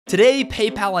Today,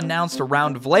 PayPal announced a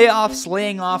round of layoffs,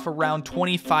 laying off around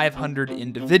 2,500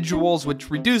 individuals,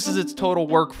 which reduces its total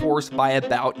workforce by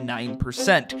about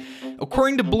 9%.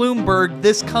 According to Bloomberg,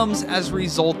 this comes as a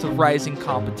result of rising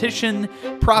competition,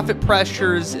 profit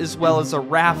pressures, as well as a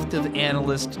raft of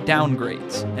analyst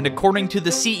downgrades. And according to the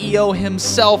CEO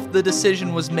himself, the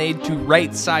decision was made to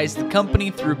right-size the company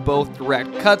through both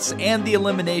direct cuts and the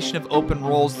elimination of open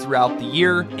roles throughout the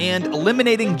year, and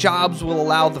eliminating jobs will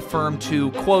allow the firm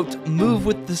to, quote, move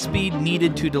with the speed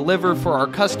needed to deliver for our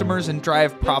customers and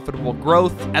drive profitable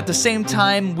growth. At the same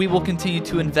time, we will continue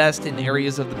to invest in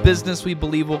areas of the business we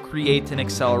believe will create and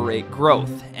accelerate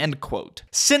growth, end quote.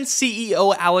 Since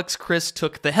CEO Alex Chriss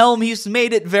took the helm, he's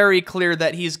made it very clear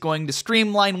that he's going to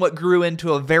streamline what grew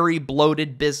into a very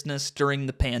bloated business during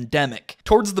the pandemic.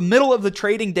 Towards the middle of the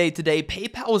trading day today,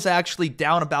 PayPal was actually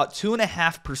down about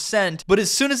 2.5%, but as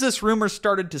soon as this rumor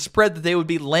started to spread that they would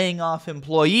be laying off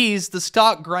employees, the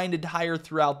stock grinded higher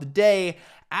throughout the day,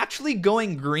 actually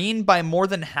going green by more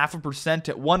than 0.5%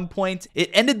 at one point. It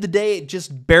ended the day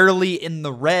just barely in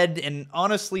the red, and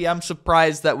honestly, I'm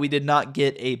surprised that we did not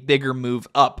get a bigger move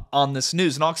up on this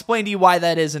news, and I'll explain to you why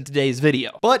that is in today's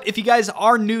video. But if you guys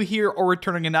are new here or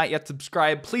returning and not yet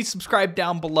subscribed, please subscribe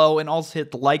down below and also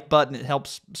hit the like button. It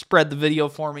helps spread the video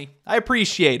for me. I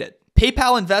appreciate it.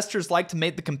 PayPal investors like to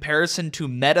make the comparison to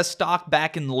Meta stock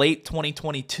back in late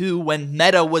 2022 when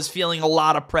Meta was feeling a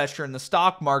lot of pressure in the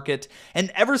stock market,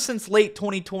 and ever since late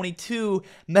 2022,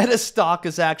 Meta stock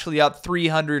is actually up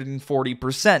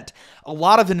 340%. A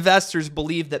lot of investors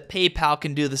believe that PayPal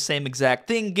can do the same exact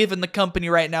thing given the company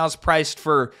right now is priced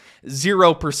for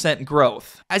 0%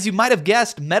 growth. As you might have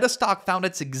guessed, Meta stock found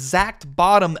its exact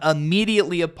bottom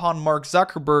immediately upon Mark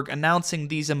Zuckerberg announcing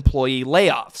these employee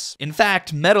layoffs. In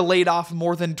fact, Meta laid off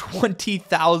more than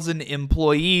 20,000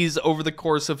 employees over the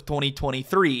course of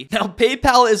 2023. Now,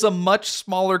 PayPal is a much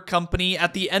smaller company.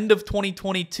 At the end of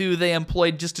 2022, they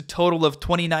employed just a total of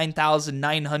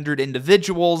 29,900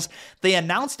 individuals. They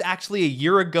announced actually a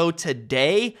year ago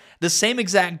today, the same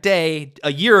exact day,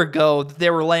 a year ago, that they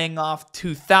were laying off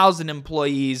 2,000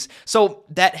 employees. So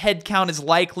that headcount is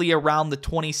likely around the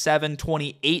 27,000,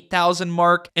 28,000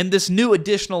 mark. And this new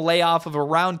additional layoff of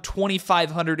around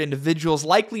 2,500 individuals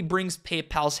likely brings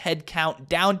PayPal's headcount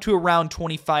down to around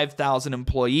 25,000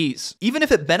 employees. Even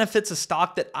if it benefits a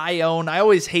stock that I own, I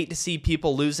always hate to see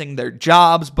people losing their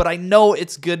jobs, but I know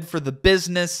it's good for the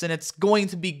business and it's going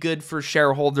to be good for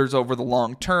shareholders over the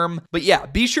long term. But yeah,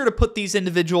 be sure to put these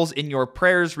individuals in your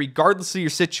prayers regardless of your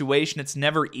situation. It's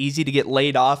never easy to get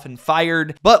laid off and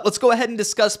fired. But let's go ahead and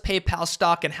discuss PayPal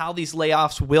stock and how these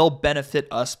layoffs will benefit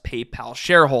us PayPal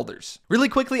shareholders. Really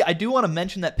quickly, I do want to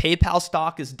mention that PayPal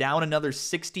stock is down another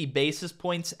 60 basis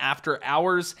points after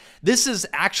hours. This is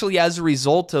actually as a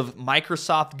result of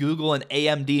Microsoft, Google, and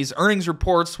AMD's earnings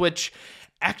reports, which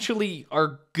actually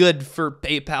are good for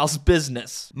PayPal's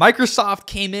business. Microsoft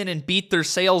came in and beat their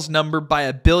sales number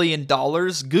by $1 billion.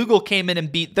 Google came in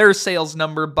and beat their sales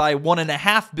number by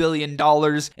 $1.5 billion.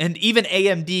 And even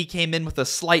AMD came in with a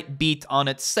slight beat on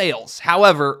its sales.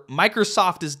 However,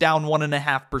 Microsoft is down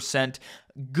 1.5%.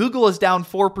 Google is down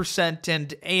 4%,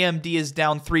 and AMD is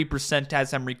down 3%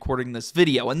 as I'm recording this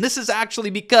video. And this is actually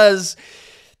because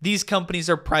these companies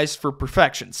are priced for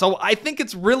perfection. So I think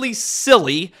it's really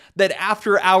silly that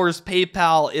after hours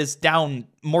PayPal is down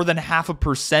more than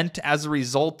 0.5% as a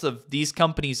result of these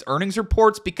companies' earnings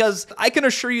reports, because I can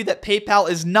assure you that PayPal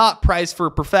is not priced for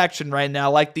perfection right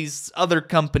now like these other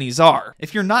companies are.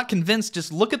 If you're not convinced,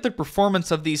 just look at the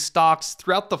performance of these stocks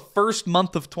throughout the first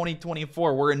month of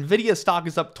 2024, where Nvidia stock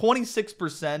is up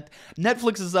 26%,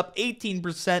 Netflix is up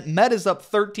 18%, Meta is up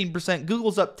 13%,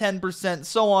 Google's up 10%,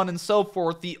 so on and so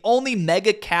forth. The only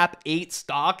mega cap 8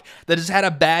 stock that has had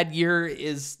a bad year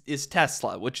is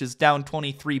Tesla, which is down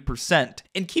 23%.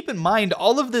 And keep in mind,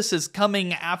 all of this is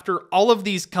coming after all of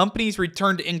these companies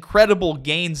returned incredible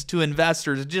gains to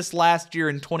investors just last year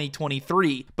in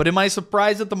 2023. But am I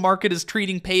surprised that the market is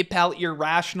treating PayPal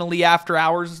irrationally after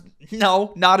hours?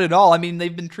 No, not at all. I mean,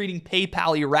 they've been treating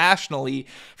PayPal irrationally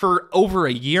for over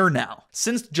a year now.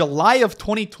 Since July of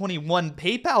 2021,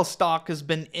 PayPal stock has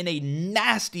been in a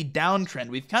nasty downtrend.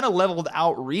 We've kind of leveled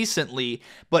out recently,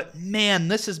 but man,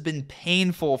 this has been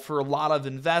painful for a lot of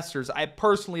investors. I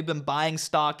personally have been buying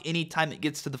stock anytime it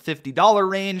gets to the $50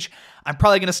 range. I'm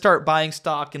probably going to start buying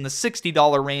stock in the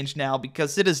 $60 range now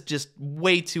because it is just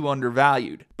way too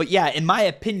undervalued. But yeah, in my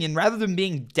opinion, rather than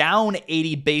being down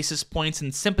 80 basis points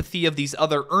in sympathy of these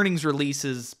other earnings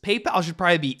releases, PayPal should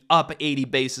probably be up 80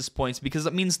 basis points because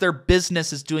it means their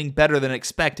business is doing better than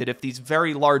expected if these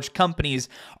very large companies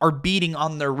are beating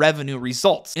on their revenue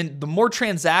results. And the more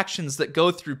transactions that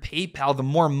go through PayPal, the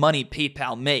more money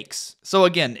PayPal makes. So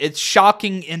again, it's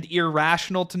shocking and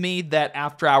irrational to me that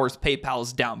after hours PayPal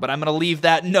is down, but I'm going to leave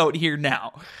that note here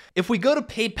now. If we go to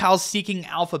PayPal's Seeking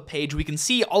Alpha page, we can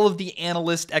see all of the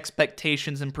analyst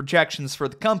expectations and projections for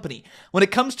the company. When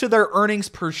it comes to their earnings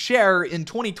per share, in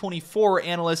 2024,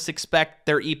 analysts expect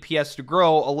their EPS to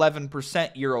grow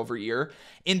 11% year over year.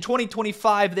 In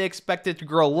 2025, they expect it to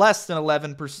grow less than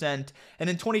 11%. And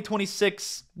in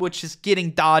 2026, which is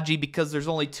getting dodgy because there's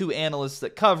only 2 analysts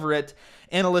that cover it,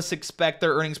 analysts expect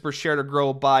their earnings per share to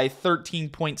grow by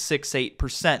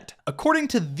 13.68%. According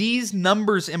to these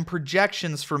numbers and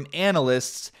projections from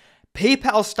analysts,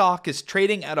 PayPal stock is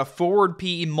trading at a forward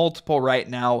PE multiple right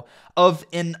now of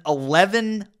an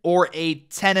 11 or a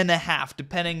 10.5,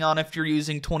 depending on if you're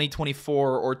using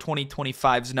 2024 or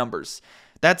 2025's numbers.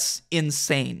 That's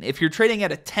insane. If you're trading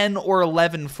at a 10 or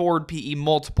 11 forward PE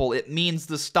multiple, it means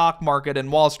the stock market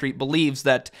and Wall Street believes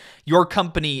that your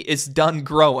company is done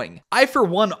growing. I, for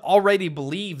one, already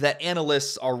believe that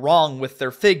analysts are wrong with their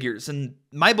figures, and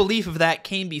my belief of that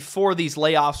came before these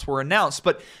layoffs were announced.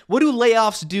 But what do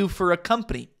layoffs do for a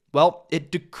company? Well,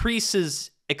 it decreases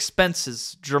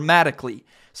expenses dramatically.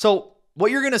 So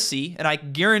what you're going to see, and I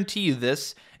guarantee you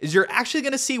this, is you're actually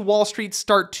going to see Wall Street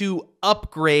start to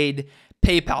upgrade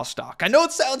PayPal stock. I know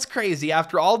it sounds crazy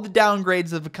after all the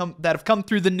downgrades that have come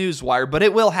through the newswire, but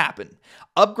it will happen.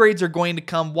 Upgrades are going to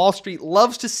come. Wall Street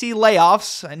loves to see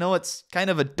layoffs. I know it's kind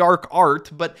of a dark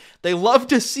art, but they love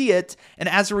to see it. And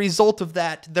as a result of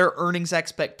that, their earnings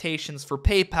expectations for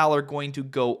PayPal are going to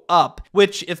go up,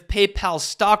 which if PayPal's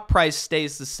stock price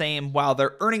stays the same while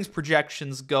their earnings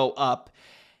projections go up,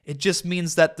 it just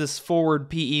means that this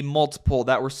forward PE multiple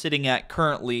that we're sitting at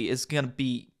currently is going to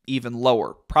be even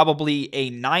lower, probably a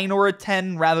 9 or a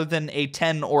 10 rather than a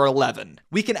 10 or 11.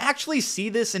 We can actually see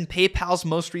this in PayPal's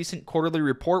most recent quarterly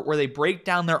report where they break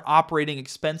down their operating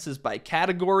expenses by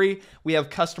category. We have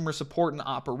customer support and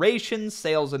operations,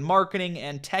 sales and marketing,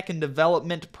 and tech and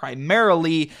development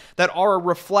primarily that are a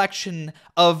reflection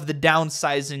of the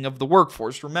downsizing of the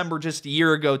workforce. Remember, just a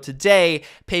year ago today,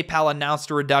 PayPal announced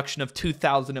a reduction of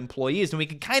 2,000 employees, and we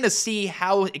can kind of see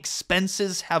how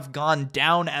expenses have gone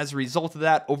down as a result of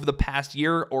that over the past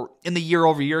year or in the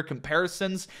year-over-year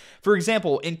comparisons. For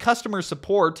example, in customer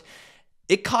support,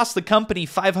 it cost the company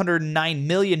 $509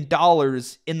 million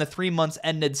in the 3 months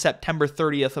ended September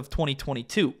 30th of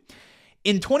 2022.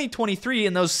 In 2023,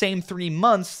 in those same 3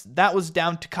 months, that was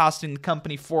down to costing the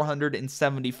company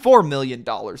 $474 million.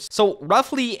 So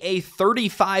roughly a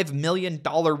 $35 million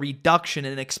reduction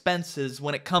in expenses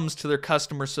when it comes to their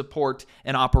customer support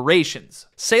and operations.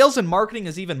 Sales and marketing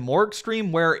is even more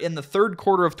extreme, where in the third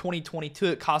quarter of 2022,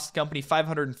 it cost the company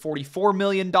 $544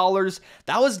 million.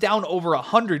 That was down over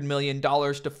 $100 million to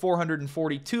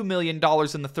 $442 million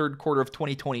in the third quarter of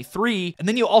 2023. And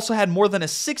then you also had more than a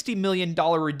 $60 million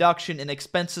reduction in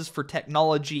expenses for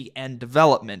technology and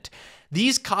development.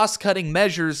 These cost-cutting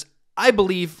measures, I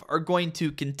believe, are going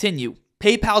to continue.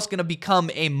 PayPal's going to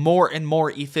become a more and more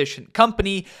efficient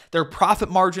company. Their profit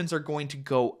margins are going to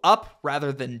go up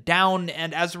rather than down,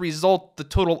 and as a result, the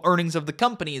total earnings of the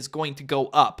company is going to go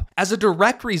up. As a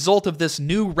direct result of this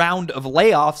new round of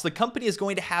layoffs, the company is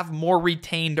going to have more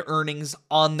retained earnings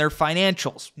on their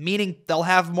financials, meaning they'll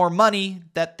have more money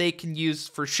that they can use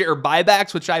for share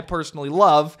buybacks, which I personally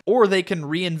love, or they can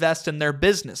reinvest in their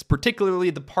business,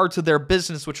 particularly the parts of their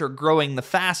business which are growing the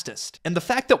fastest. And the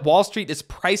fact that Wall Street is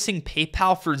pricing PayPal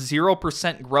for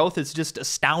 0% growth is just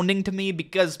astounding to me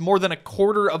because more than a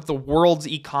quarter of the world's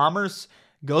e-commerce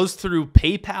goes through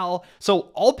PayPal.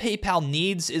 So all PayPal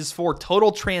needs is for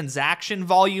total transaction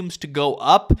volumes to go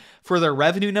up, for their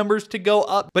revenue numbers to go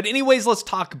up. But anyways, let's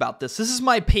talk about this. This is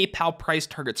my PayPal price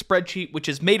target spreadsheet, which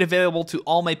is made available to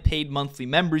all my paid monthly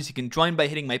members. You can join by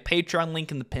hitting my Patreon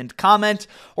link in the pinned comment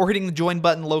or hitting the join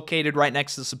button located right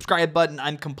next to the subscribe button.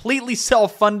 I'm completely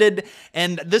self-funded,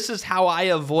 and this is how I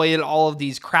avoid all of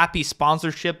these crappy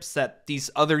sponsorships that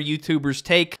these other YouTubers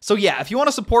take. So yeah, if you want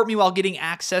to support me while getting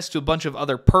access to a bunch of other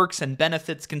other perks and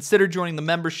benefits, consider joining the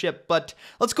membership, but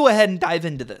let's go ahead and dive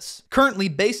into this. Currently,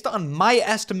 based on my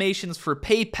estimations for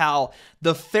PayPal,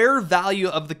 the fair value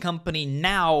of the company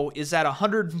now is at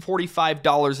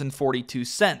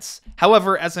 $145.42.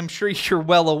 However, as I'm sure you're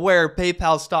well aware,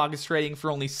 PayPal stock is trading for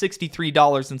only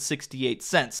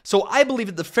 $63.68. So I believe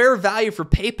that the fair value for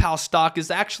PayPal stock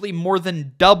is actually more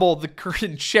than double the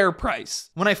current share price.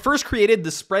 When I first created the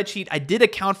spreadsheet, I did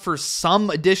account for some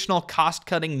additional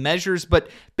cost-cutting measures, but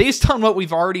based on what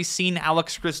we've already seen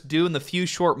Alex Chriss do in the few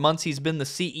short months he's been the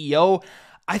CEO,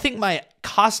 I think my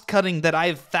cost cutting that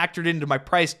I've factored into my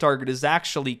price target is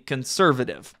actually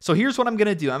conservative. So here's what I'm going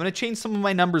to do. I'm going to change some of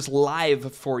my numbers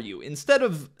live for you. Instead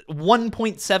of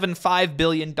 $1.75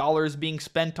 billion being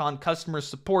spent on customer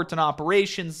support and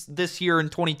operations this year in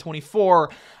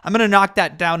 2024, I'm going to knock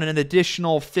that down an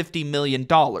additional $50 million.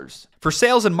 For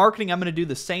sales and marketing, I'm going to do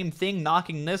the same thing,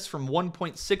 knocking this from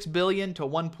 $1.6 billion to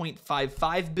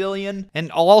 $1.55 billion.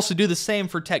 And I'll also do the same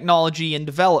for technology and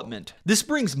development. This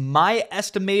brings my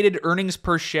estimated earnings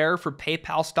per share for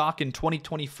PayPal stock in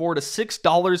 2024 to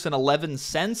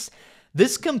 $6.11.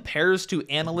 This compares to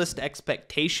analyst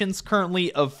expectations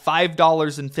currently of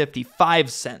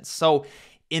 $5.55. So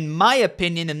in my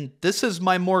opinion, and this is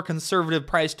my more conservative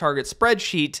price target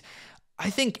spreadsheet, I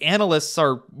think analysts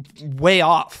are way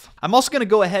off. I'm also going to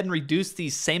go ahead and reduce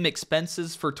these same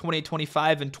expenses for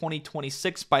 2025 and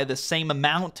 2026 by the same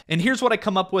amount. And here's what I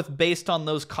come up with based on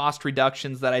those cost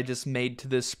reductions that I just made to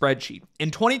this spreadsheet.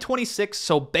 In 2026,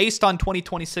 so based on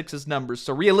 2026's numbers,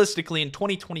 so realistically in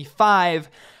 2025,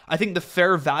 I think the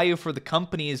fair value for the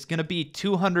company is going to be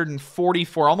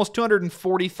 $244, almost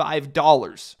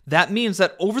 $245. That means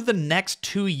that over the next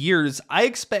 2 years, I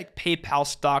expect PayPal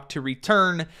stock to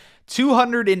return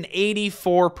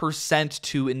 284%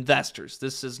 to investors.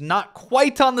 This is not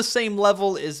quite on the same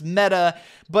level as Meta,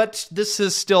 but this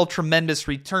is still tremendous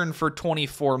return for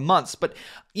 24 months. But,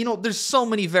 you know, there's so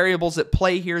many variables at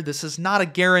play here. This is not a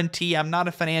guarantee. I'm not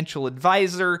a financial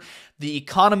advisor. The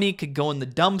economy could go in the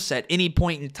dumps at any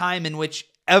point in time in which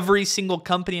every single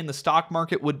company in the stock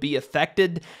market would be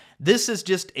affected. This is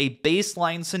just a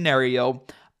baseline scenario.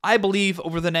 I believe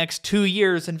over the next 2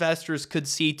 years, investors could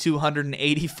see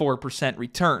 284%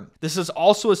 return. This is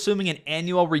also assuming an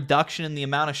annual reduction in the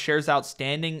amount of shares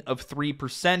outstanding of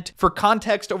 3%. For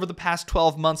context, over the past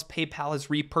 12 months, PayPal has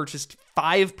repurchased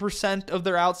 5% of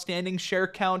their outstanding share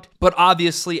count. But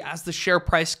obviously, as the share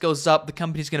price goes up, the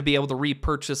company's going to be able to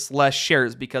repurchase less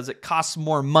shares because it costs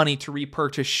more money to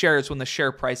repurchase shares when the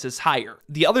share price is higher.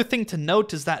 The other thing to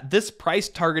note is that this price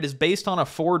target is based on a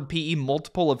forward PE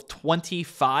multiple of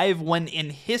 25, when in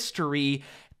history,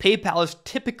 PayPal is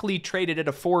typically traded at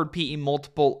a forward PE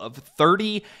multiple of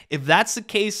 30. If that's the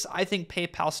case, I think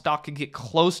PayPal stock could get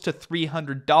close to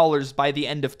 $300 by the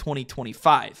end of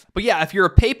 2025. But yeah, if you're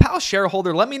a PayPal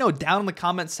shareholder, let me know down in the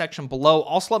comments section below.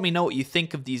 Also, let me know what you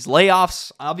think of these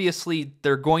layoffs. Obviously,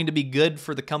 they're going to be good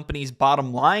for the company's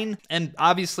bottom line, and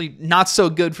obviously not so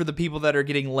good for the people that are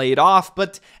getting laid off.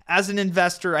 But as an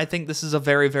investor, I think this is a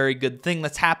very, very good thing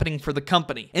that's happening for the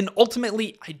company. And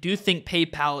ultimately, I do think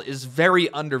PayPal is very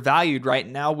undervalued right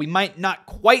now. We might not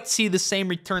quite see the same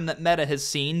return that Meta has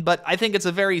seen, but I think it's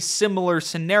a very similar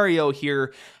scenario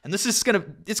here. And this is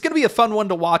it's gonna be a fun one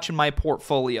to watch in my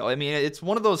portfolio. I mean, it's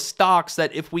one of those stocks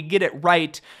that if we get it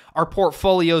right, our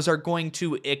portfolios are going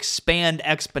to expand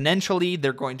exponentially.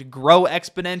 They're going to grow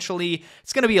exponentially.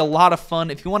 It's going to be a lot of fun.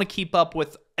 If you want to keep up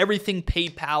with everything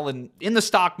PayPal and in the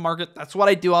stock market, that's what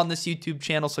I do on this YouTube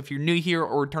channel. So if you're new here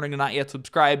or returning and not yet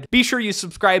subscribed, be sure you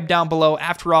subscribe down below.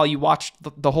 After all, you watched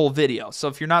the whole video. So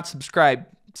if you're not subscribed,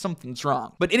 something's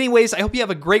wrong. But anyways, I hope you have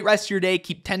a great rest of your day.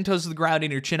 Keep 10 toes to the ground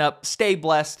and your chin up. Stay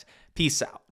blessed. Peace out.